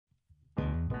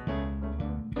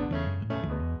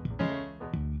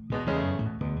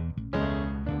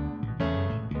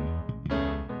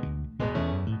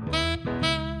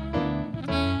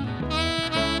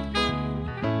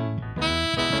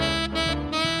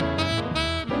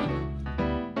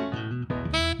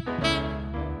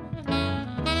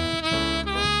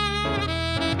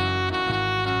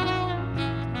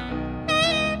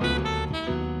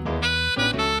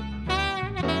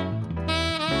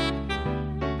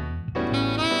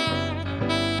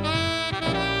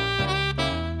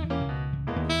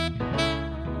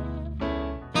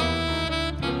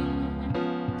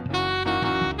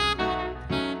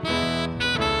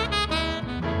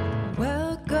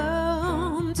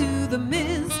the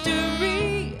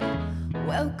mystery.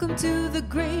 Welcome to the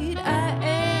great I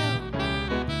am.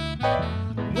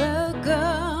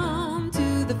 Welcome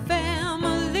to the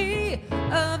family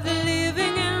of the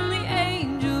living and the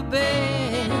angel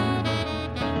band.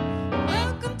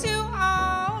 Welcome to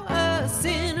all us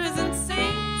sinners and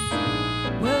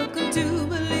saints. Welcome to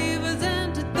believers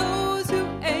and to those who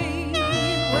ain't.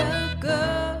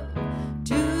 Welcome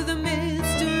to the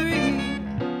mystery.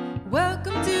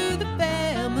 Welcome to the family.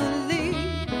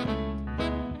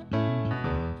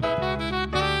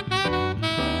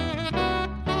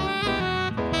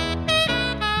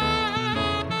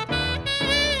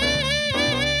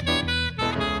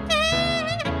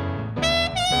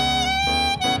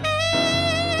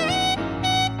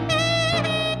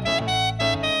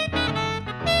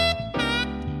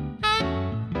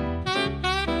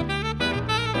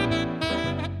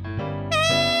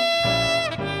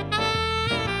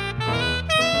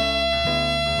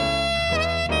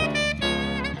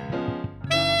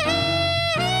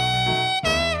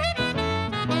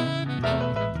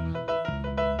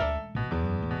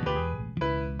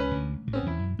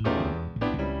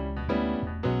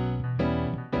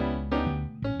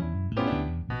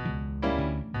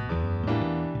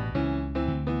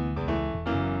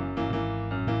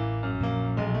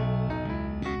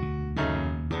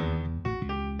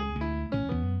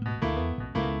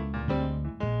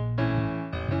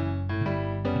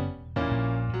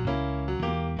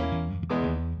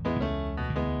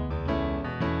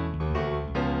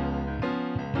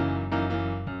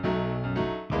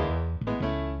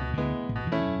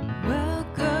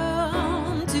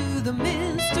 Welcome to the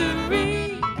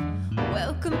mystery.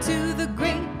 Welcome to the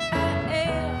great I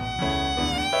am.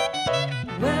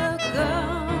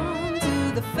 Welcome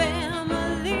to the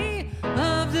family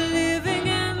of the living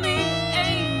and the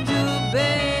angel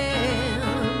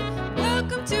band.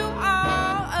 Welcome to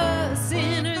all us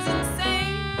sinners and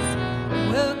saints.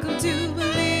 Welcome to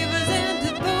believers and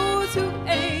to those who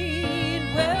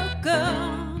ain't.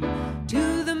 Welcome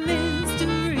to the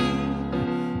mystery.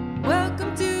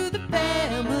 Welcome to the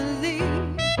family.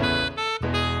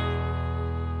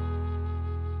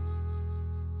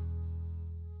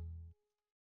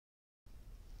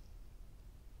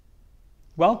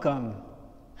 Welcome.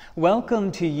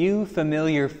 Welcome to you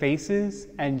familiar faces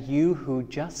and you who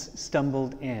just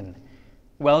stumbled in.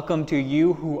 Welcome to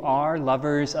you who are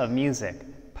lovers of music,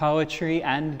 poetry,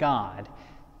 and God,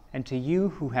 and to you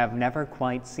who have never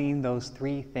quite seen those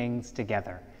three things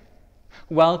together.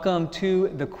 Welcome to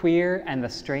the queer and the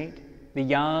straight, the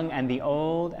young and the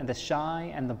old, and the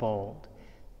shy and the bold.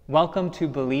 Welcome to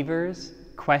believers,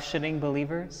 questioning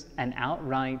believers, and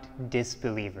outright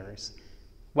disbelievers.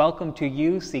 Welcome to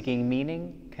you seeking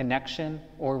meaning, connection,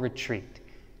 or retreat.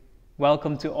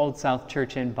 Welcome to Old South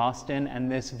Church in Boston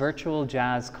and this virtual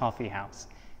jazz coffee house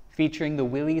featuring the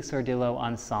Willie Sordillo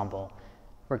Ensemble.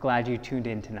 We're glad you tuned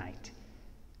in tonight.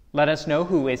 Let us know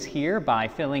who is here by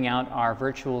filling out our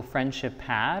virtual friendship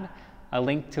pad, a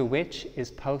link to which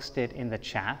is posted in the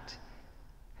chat.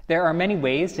 There are many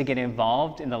ways to get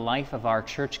involved in the life of our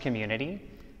church community.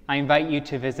 I invite you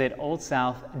to visit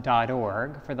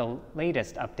oldsouth.org for the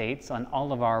latest updates on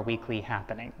all of our weekly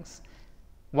happenings.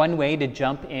 One way to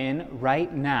jump in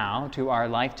right now to our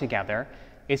life together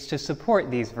is to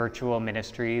support these virtual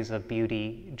ministries of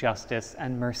beauty, justice,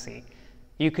 and mercy.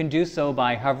 You can do so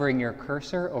by hovering your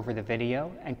cursor over the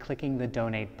video and clicking the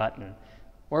donate button,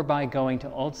 or by going to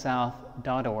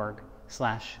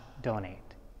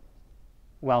oldsouth.org/donate.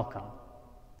 Welcome.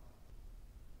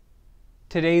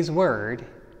 Today's word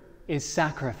is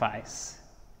sacrifice.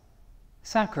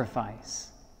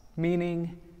 Sacrifice,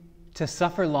 meaning to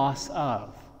suffer loss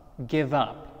of, give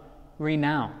up,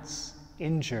 renounce,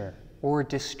 injure, or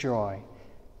destroy,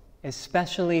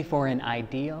 especially for an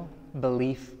ideal,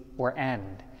 belief, or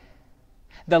end.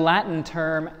 The Latin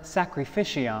term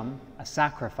sacrificium, a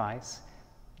sacrifice,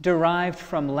 derived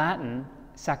from Latin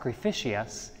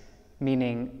sacrificius,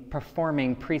 meaning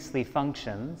performing priestly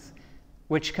functions,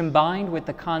 which combined with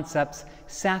the concepts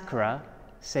sacra,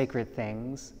 sacred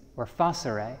things, or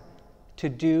facere, to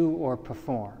do or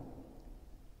perform.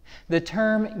 The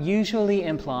term usually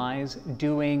implies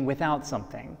doing without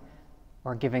something,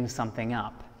 or giving something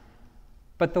up.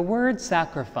 But the word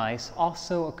sacrifice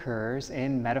also occurs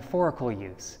in metaphorical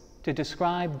use to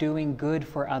describe doing good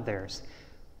for others,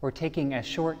 or taking a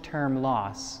short-term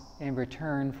loss in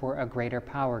return for a greater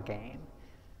power gain.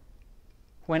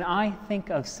 When I think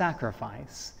of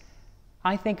sacrifice,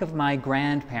 I think of my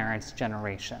grandparents'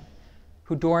 generation,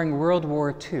 who during World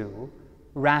War II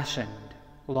rationed,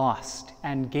 lost,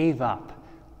 and gave up,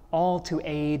 all to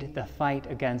aid the fight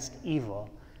against evil.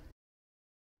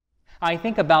 I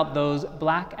think about those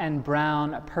black and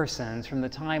brown persons from the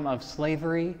time of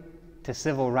slavery to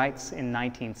civil rights in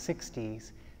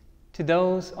 1960s to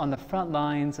those on the front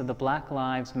lines of the Black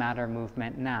Lives Matter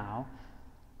movement now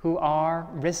who are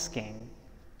risking,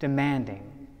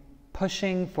 demanding,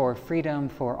 pushing for freedom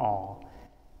for all.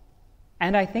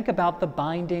 And I think about the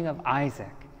binding of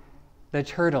Isaac, the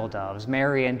turtle doves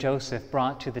Mary and Joseph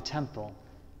brought to the temple,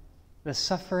 the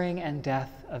suffering and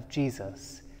death of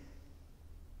Jesus.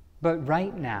 But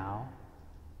right now,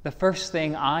 the first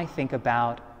thing I think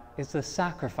about is the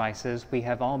sacrifices we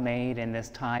have all made in this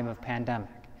time of pandemic.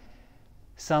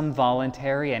 Some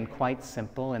voluntary and quite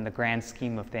simple in the grand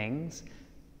scheme of things,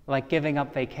 like giving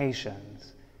up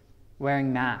vacations,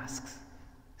 wearing masks,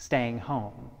 staying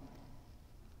home.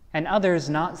 And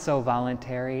others not so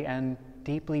voluntary and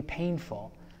deeply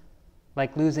painful,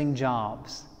 like losing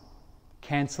jobs,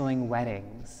 canceling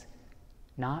weddings,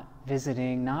 not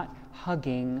visiting, not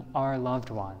hugging our loved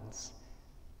ones.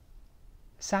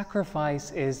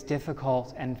 Sacrifice is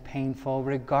difficult and painful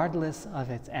regardless of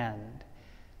its end.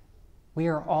 We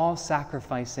are all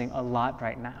sacrificing a lot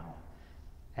right now,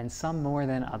 and some more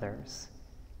than others.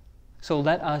 So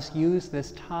let us use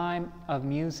this time of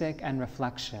music and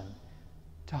reflection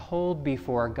to hold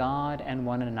before God and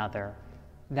one another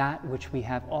that which we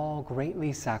have all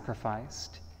greatly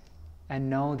sacrificed, and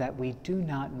know that we do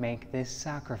not make this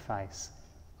sacrifice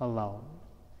alone.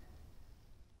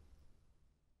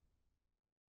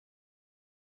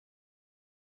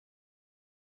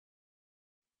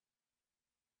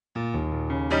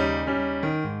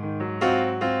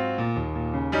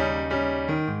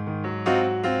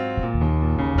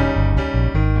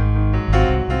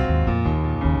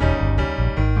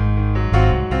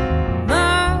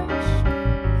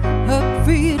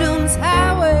 Freedom's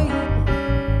highway,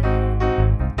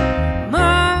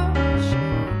 march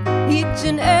each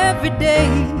and every day,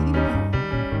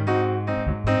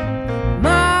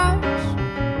 march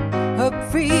up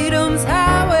freedom's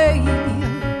highway,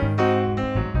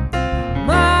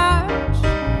 march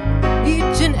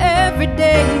each and every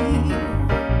day.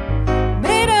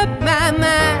 Made up my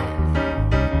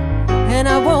mind and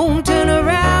I won't turn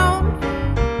around.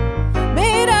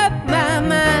 Made up my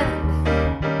mind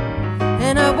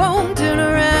and I won't turn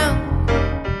around.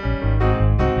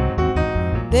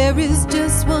 There is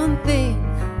just one thing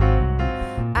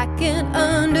I can't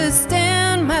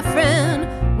understand, my friend.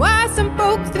 Why some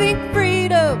folks think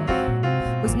freedom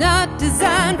was not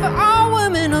designed for all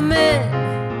women or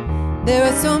men. There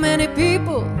are so many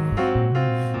people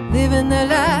living their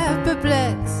life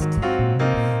perplexed,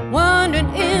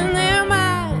 wondering in their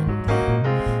mind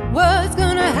what's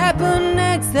gonna happen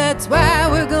next. That's why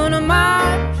we're gonna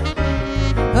march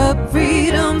up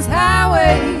freedom's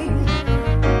highway,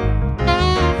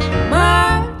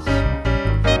 march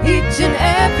each and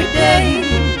every day,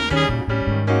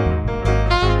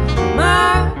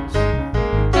 march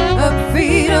up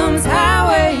freedom's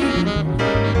highway,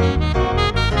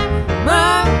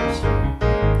 march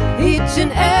each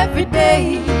and every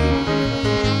day.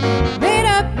 Made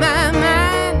up my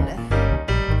mind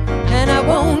and I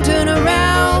won't turn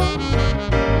around.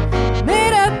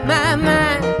 Made up my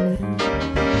mind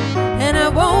and I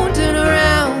won't turn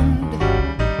around.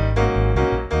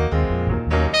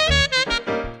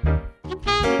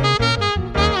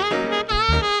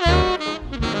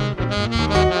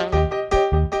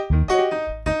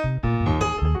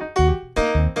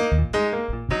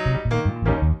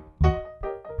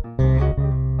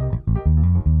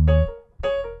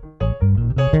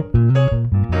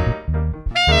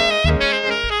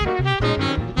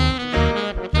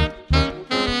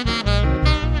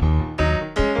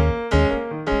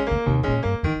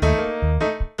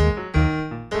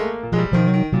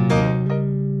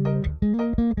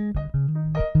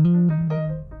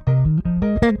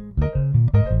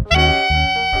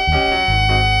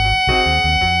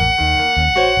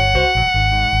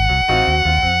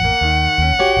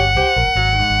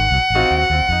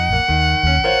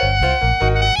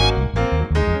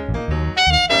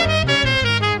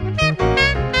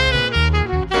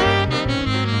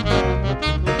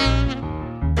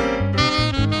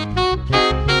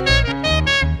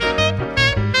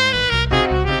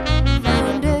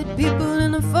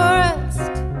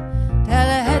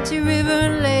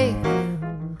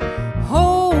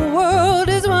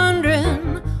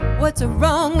 What's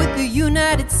wrong with the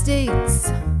United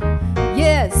States?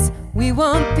 Yes, we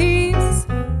want peace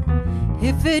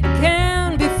if it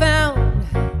can be found.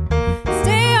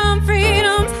 Stay on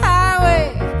freedom's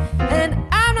highway, and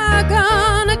I'm not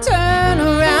gonna turn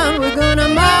around. We're gonna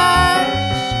march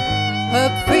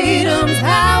up freedom's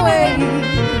highway,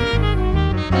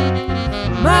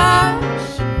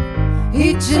 march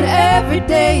each and every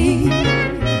day.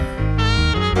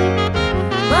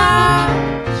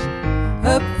 March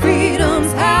up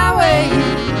freedom's highway.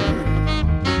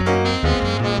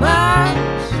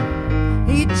 March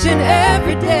each and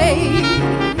every day.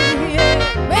 Yeah.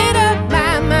 Made up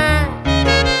my mind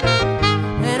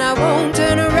and I won't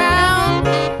turn around.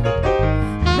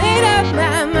 Made up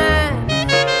my mind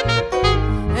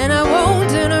and I won't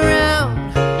turn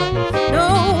around.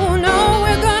 No, no,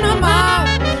 we're gonna march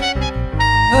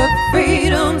up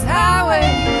freedom's highway.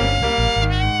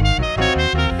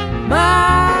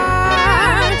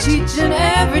 March each and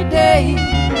every day.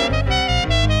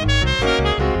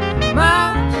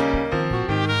 March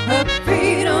up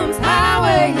freedom's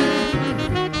highway.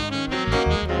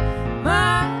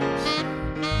 March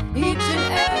each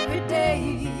and every day.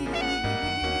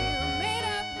 Made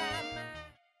up my mind.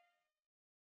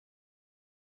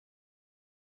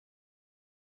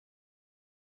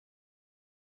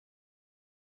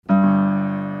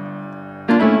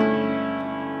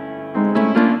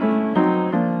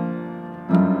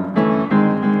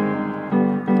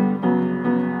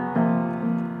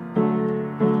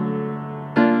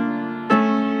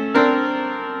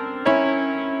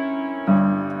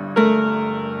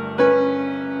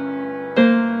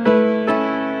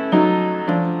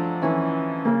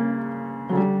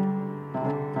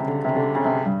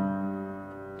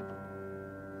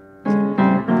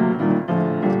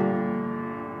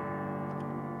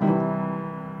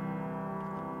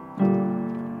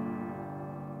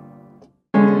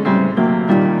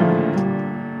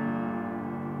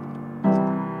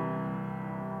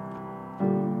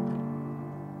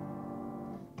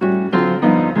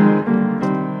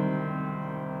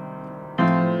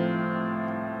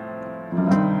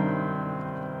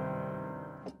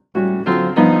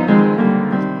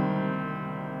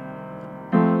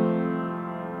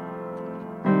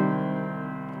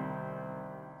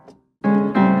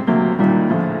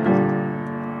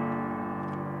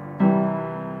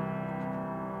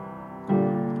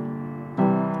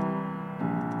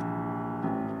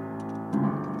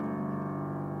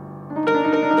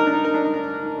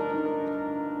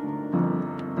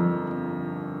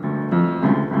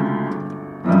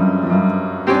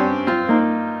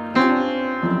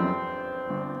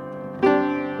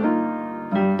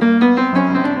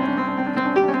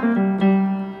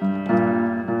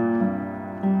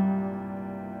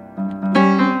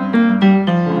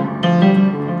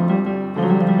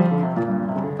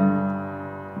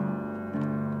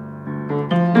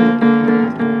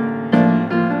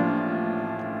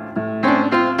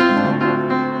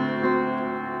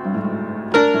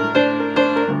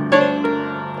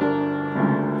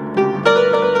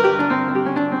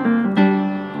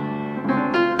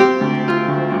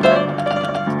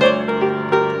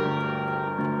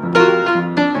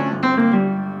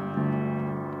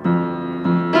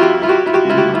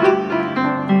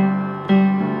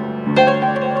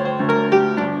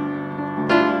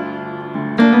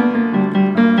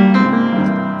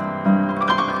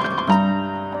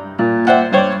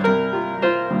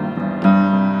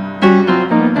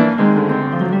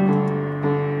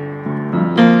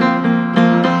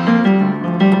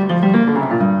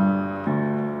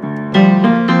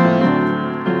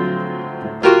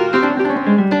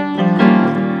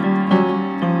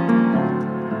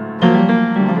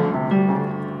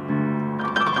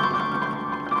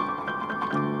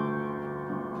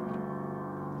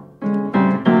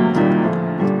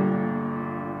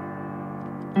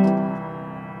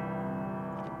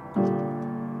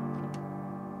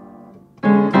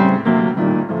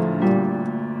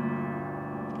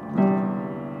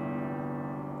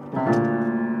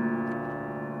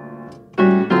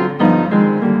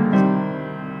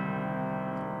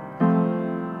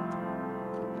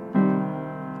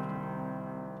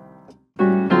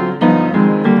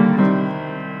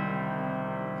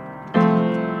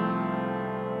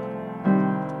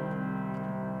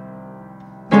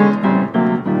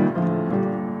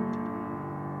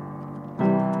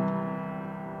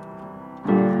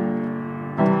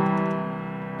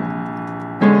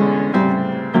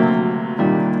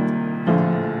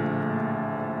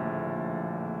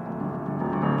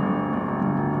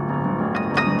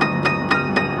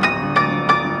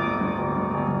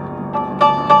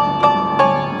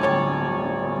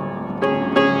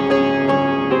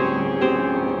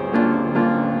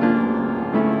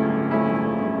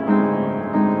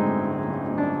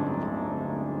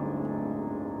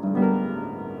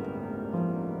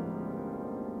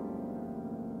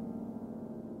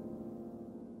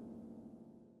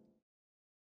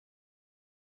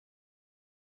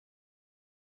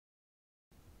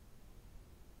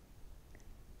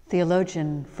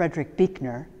 Theologian Frederick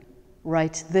Buechner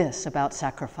writes this about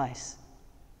sacrifice.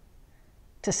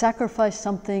 To sacrifice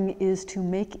something is to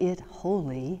make it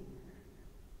holy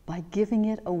by giving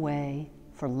it away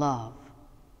for love.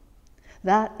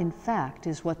 That, in fact,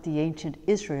 is what the ancient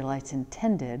Israelites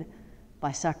intended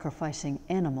by sacrificing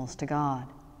animals to God.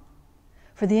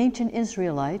 For the ancient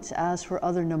Israelites, as for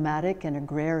other nomadic and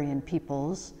agrarian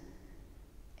peoples,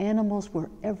 animals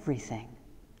were everything: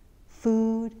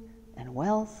 food and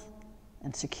wealth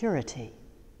and security.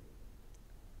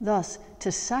 Thus,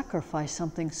 to sacrifice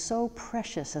something so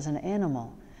precious as an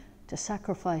animal, to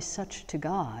sacrifice such to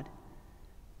God,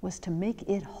 was to make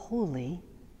it holy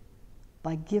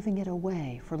by giving it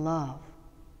away for love.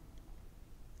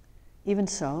 Even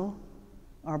so,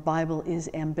 our Bible is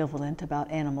ambivalent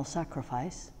about animal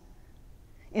sacrifice.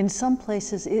 In some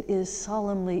places, it is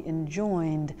solemnly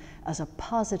enjoined as a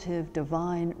positive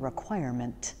divine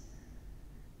requirement.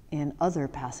 In other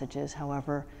passages,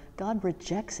 however, God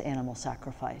rejects animal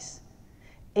sacrifice,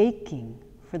 aching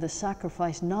for the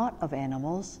sacrifice not of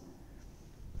animals,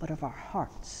 but of our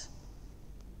hearts.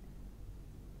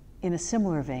 In a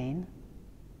similar vein,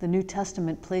 the New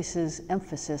Testament places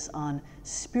emphasis on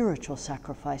spiritual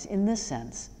sacrifice in this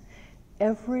sense: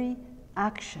 every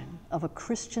action of a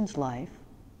Christian's life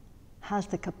has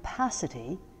the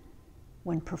capacity,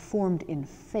 when performed in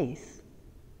faith,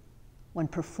 when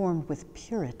performed with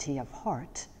purity of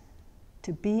heart,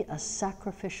 to be a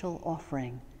sacrificial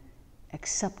offering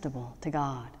acceptable to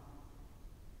God.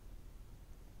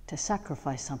 To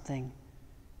sacrifice something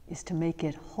is to make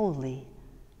it holy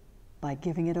by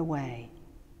giving it away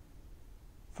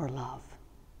for love.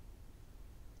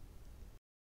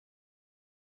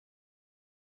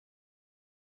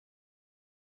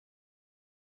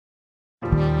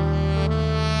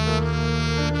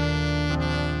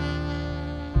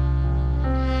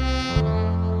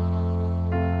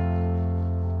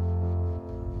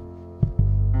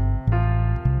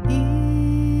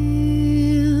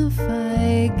 If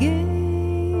I gave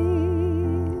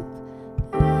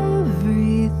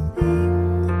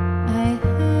everything I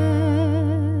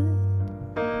had,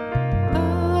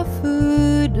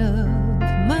 offered up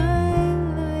my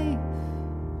life,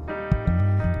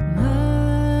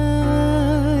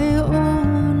 my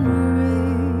own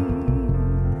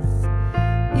race,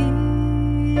 in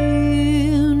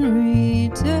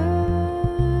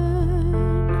return,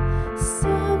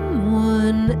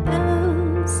 someone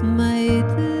else might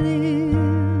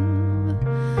live,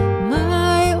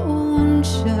 my own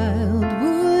child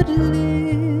would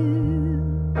live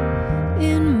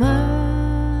in my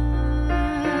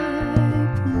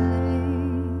place.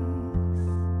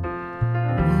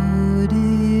 Would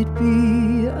it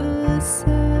be a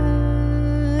sacrifice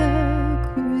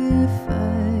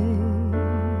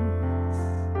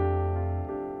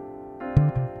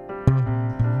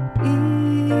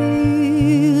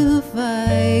if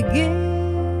I gave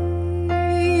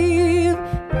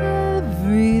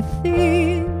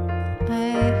everything I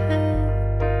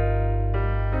had,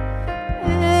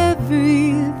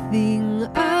 everything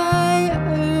I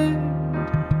earned,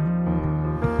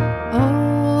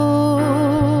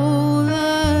 all I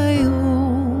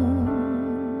owned,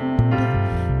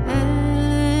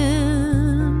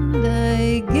 and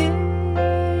I gained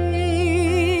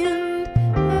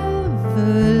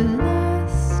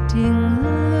everlasting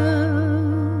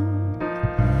love,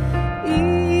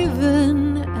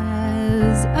 even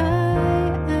as I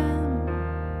am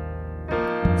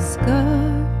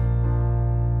scarred?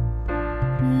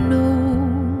 No.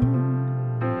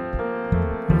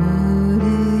 Would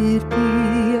it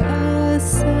be a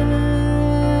sacrifice?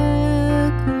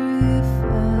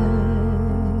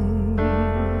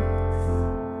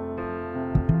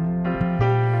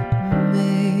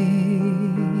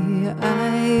 May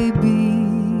I be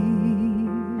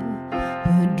a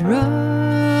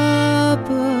drop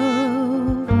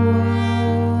of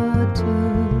water.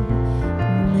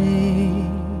 May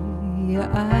I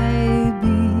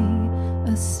be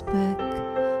a speck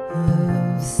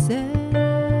of sand.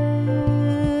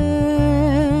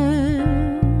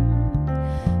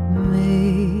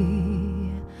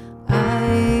 May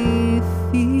I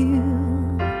feel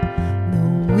the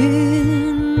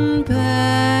wind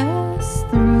pass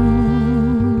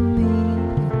through me.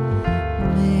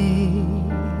 May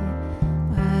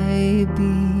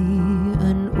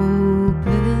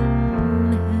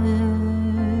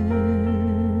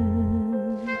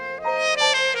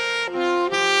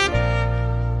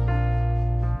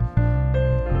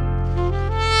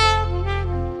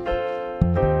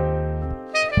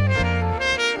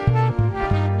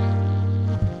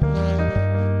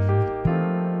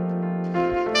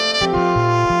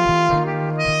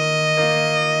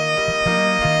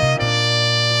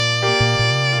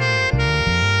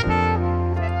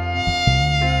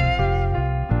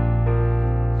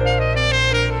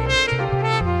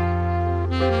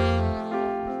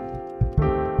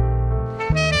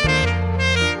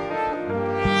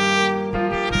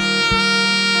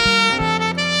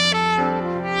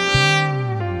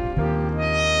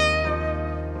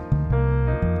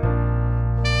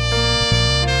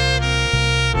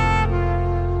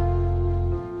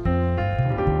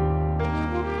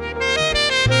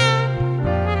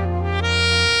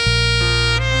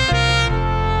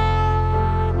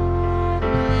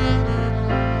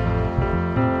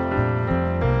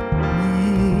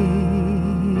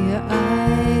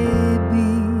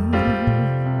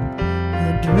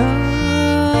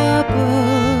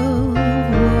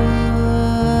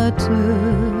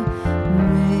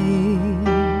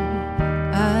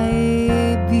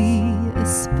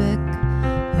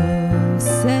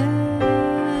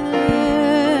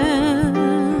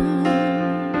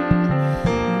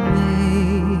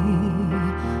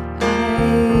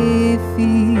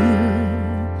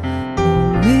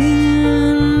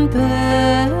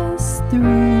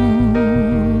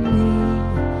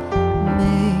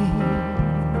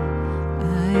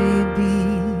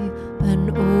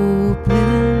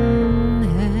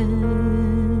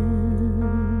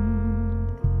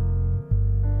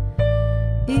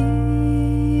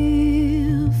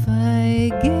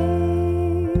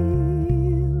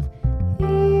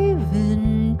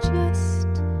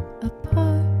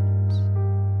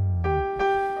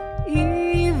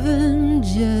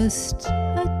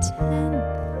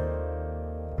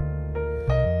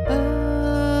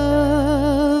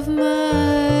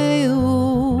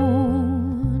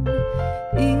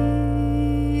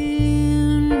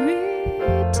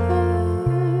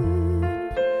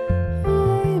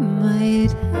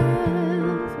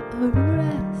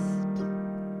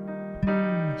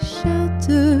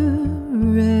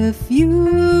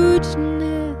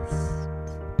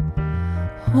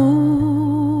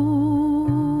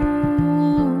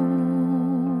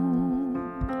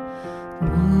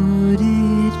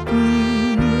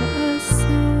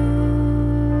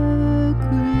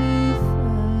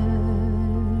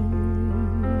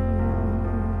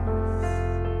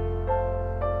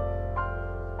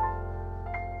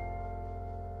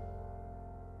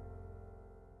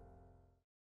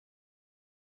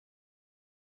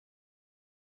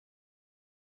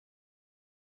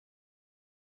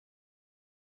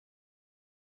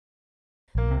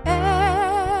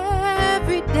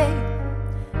day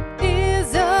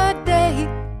is a day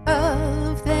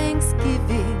of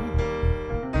Thanksgiving.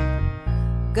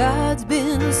 God's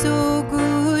been so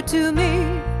good to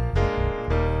me.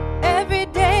 Every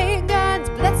day God's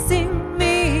blessing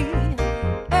me.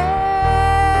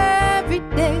 Every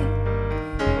day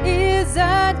is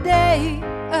a day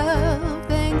of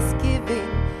Thanksgiving.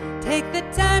 Take the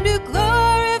time to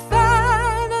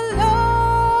glorify the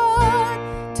Lord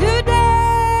today.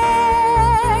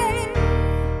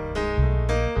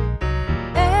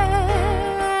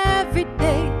 Every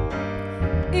day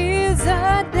is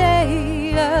a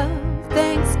day of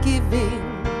Thanksgiving.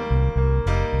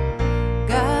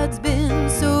 God's been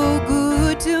so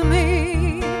good to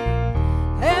me.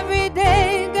 Every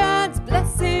day God's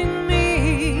blessing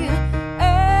me.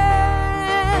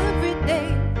 Every day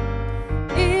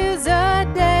is a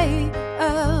day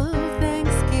of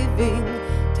Thanksgiving.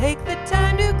 Take the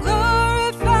time to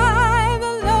glorify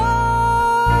the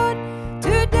Lord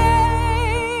today.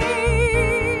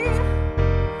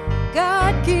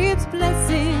 God keeps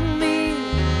blessing me,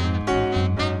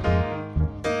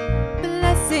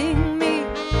 blessing me.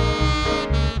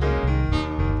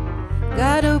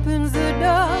 God opens the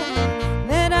door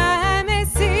that I may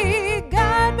see.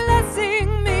 God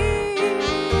blessing me.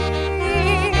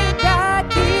 God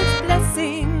keeps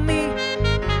blessing me,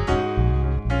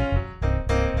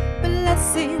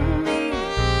 blessing me.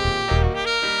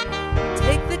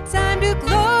 Take the time to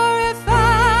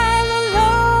glorify the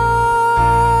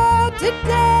Lord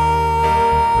today.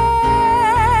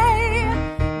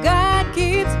 God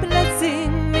keeps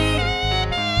blessing me,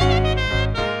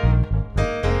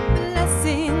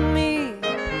 blessing me.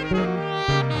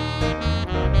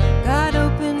 God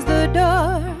opens the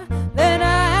door that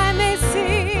I may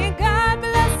see. God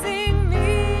blessing me.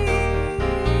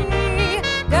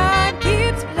 God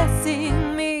keeps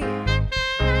blessing me,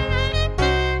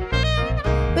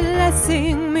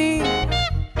 blessing me.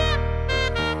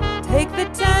 Take the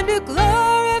time to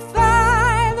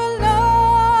glorify the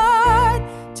Lord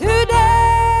today.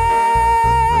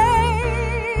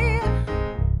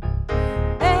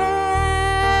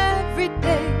 Every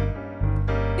day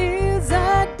is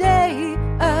a day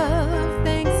of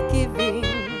Thanksgiving.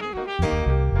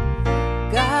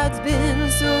 God's been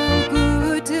so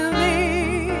good to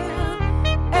me.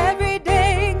 Every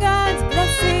day God's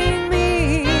blessing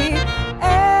me.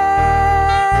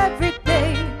 Every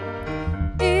day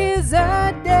is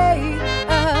a day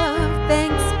of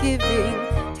Thanksgiving.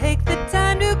 Take the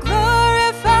time to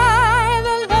glorify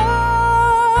the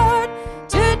Lord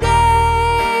today.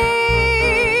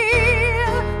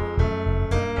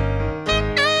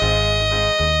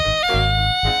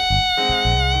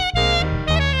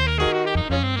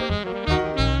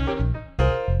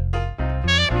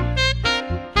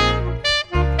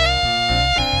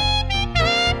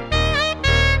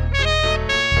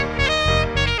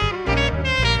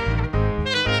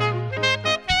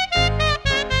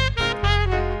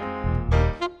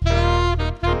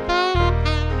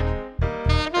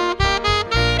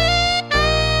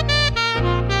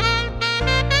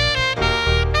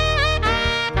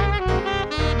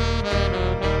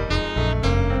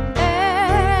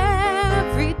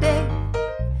 Every day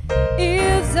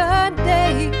is a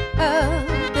day of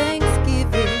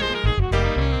Thanksgiving.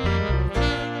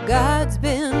 God's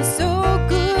been so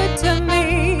good to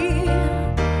me.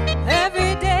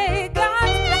 Every day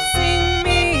God's blessing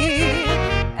me.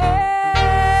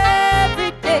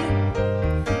 Every day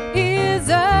is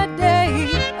a day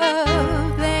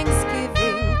of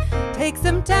Thanksgiving. Take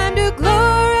some time to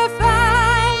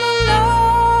glorify the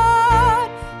Lord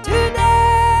today.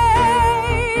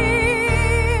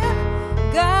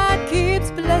 God keeps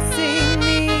blessing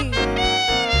me,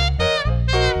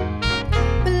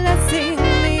 blessing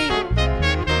me.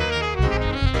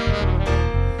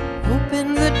 Open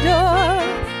the door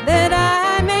that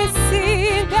I may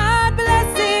see. God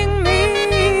blessing me.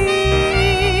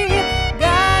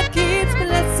 God keeps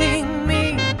blessing me,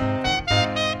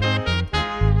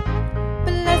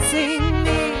 blessing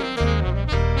me.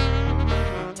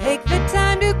 Take the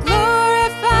time to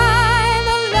glorify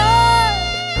the Lord.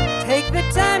 Take the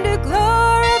time to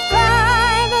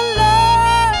glorify the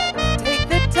Lord. Take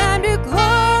the time to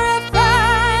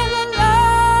glorify the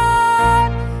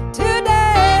Lord today.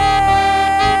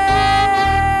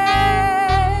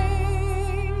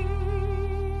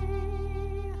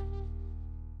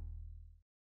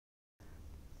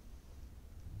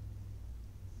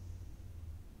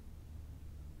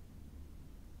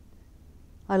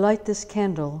 I light this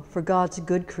candle for God's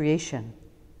good creation,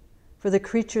 for the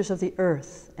creatures of the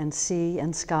earth and sea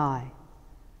and sky,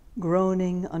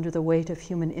 groaning under the weight of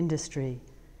human industry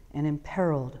and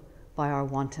imperiled by our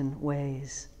wanton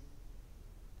ways.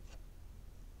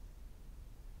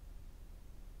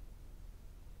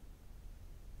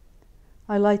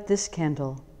 I light this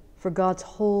candle for God's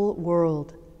whole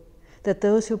world, that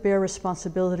those who bear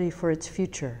responsibility for its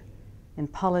future, in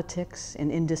politics,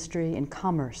 in industry, in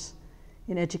commerce,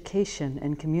 in education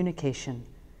and communication,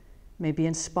 may be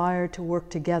inspired to work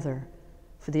together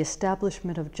for the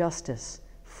establishment of justice,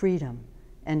 freedom,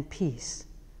 and peace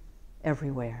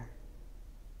everywhere.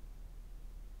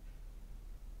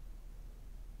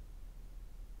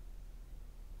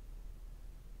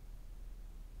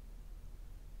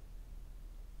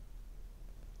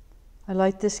 I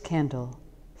light this candle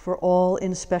for all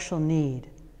in special need,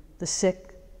 the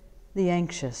sick, the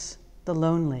anxious, the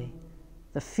lonely,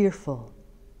 the fearful,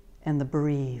 and the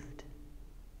bereaved.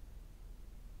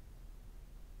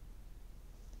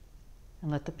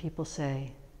 And let the people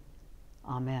say,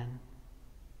 Amen.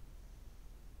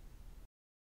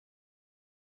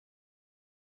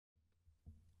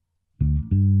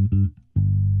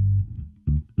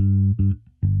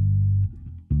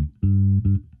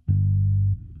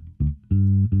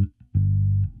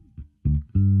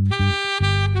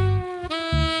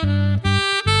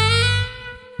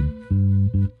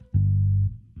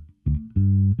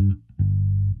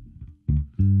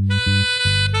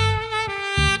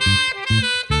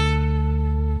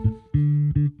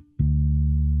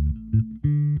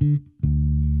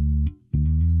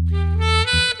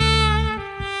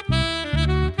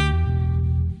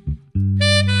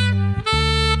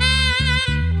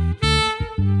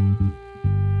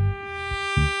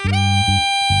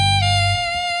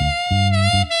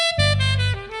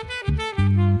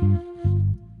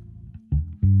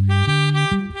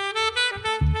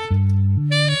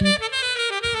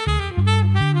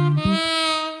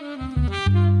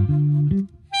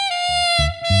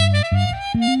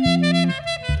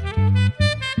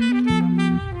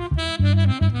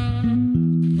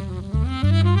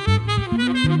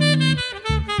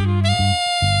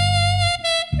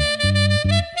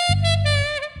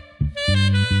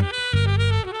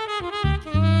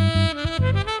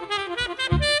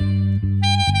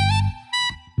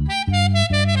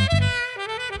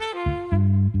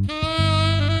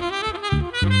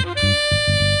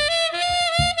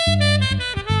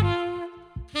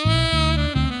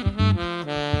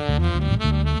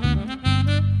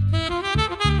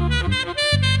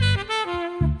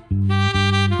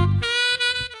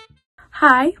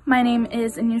 Hi, my name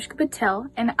is Anushka Patel,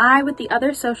 and I, with the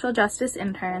other social justice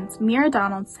interns, Mira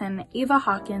Donaldson, Ava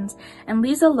Hawkins, and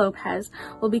Lisa Lopez,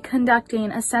 will be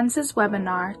conducting a census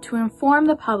webinar to inform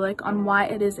the public on why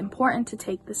it is important to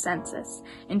take the census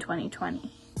in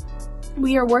 2020.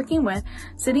 We are working with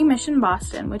City Mission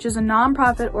Boston, which is a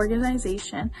nonprofit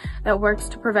organization that works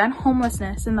to prevent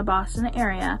homelessness in the Boston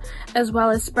area, as well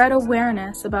as spread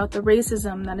awareness about the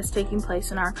racism that is taking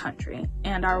place in our country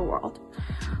and our world.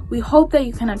 We hope that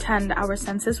you can attend our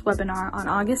census webinar on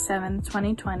August 7th,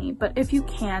 2020, but if you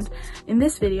can't, in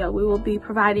this video we will be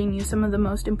providing you some of the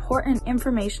most important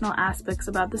informational aspects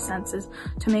about the census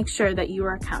to make sure that you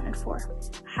are accounted for.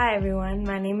 Hi everyone,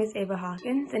 my name is Ava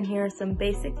Hawkins, and here are some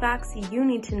basic facts you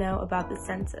need to know about the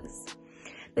census.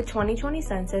 The 2020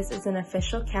 census is an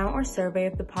official count or survey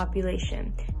of the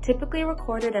population, typically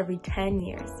recorded every 10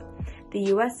 years. The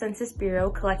U.S. Census Bureau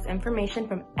collects information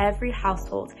from every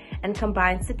household and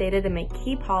combines the data to make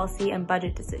key policy and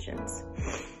budget decisions.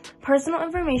 Personal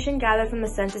information gathered from the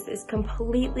census is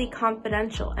completely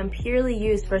confidential and purely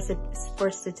used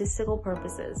for statistical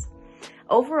purposes.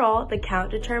 Overall, the count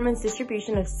determines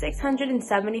distribution of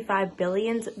 $675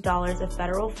 billion of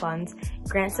federal funds,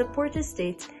 grant support to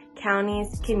states,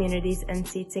 counties, communities, and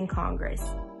seats in Congress.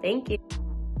 Thank you.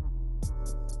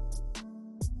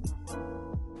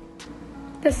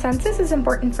 The census is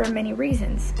important for many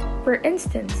reasons. For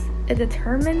instance, it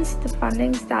determines the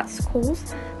fundings that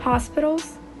schools,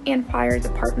 hospitals, and fire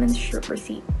departments should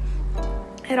receive.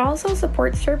 It also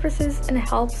supports services and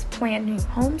helps plan new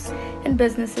homes and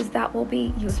businesses that will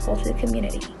be useful to the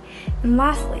community. And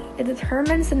lastly, it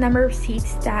determines the number of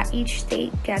seats that each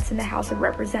state gets in the House of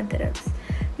Representatives.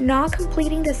 Not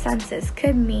completing the census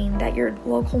could mean that your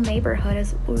local neighborhood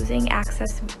is losing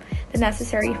access to the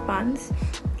necessary funds,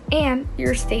 and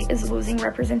your state is losing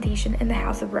representation in the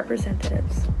House of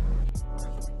Representatives.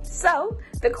 So,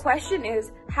 the question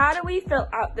is, how do we fill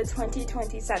out the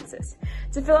 2020 census?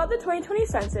 To fill out the 2020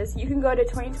 census, you can go to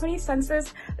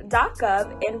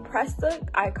 2020census.gov and press the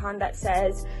icon that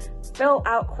says fill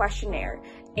out questionnaire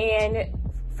and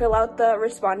fill out the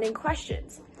responding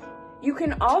questions. You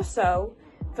can also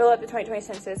fill out the 2020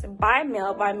 census by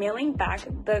mail by mailing back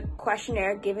the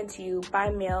questionnaire given to you by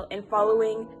mail and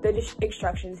following the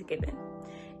instructions given.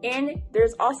 And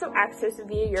there's also access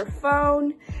via your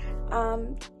phone.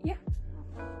 Yeah.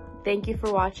 Thank you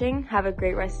for watching. Have a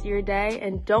great rest of your day,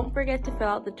 and don't forget to fill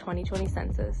out the 2020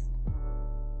 census.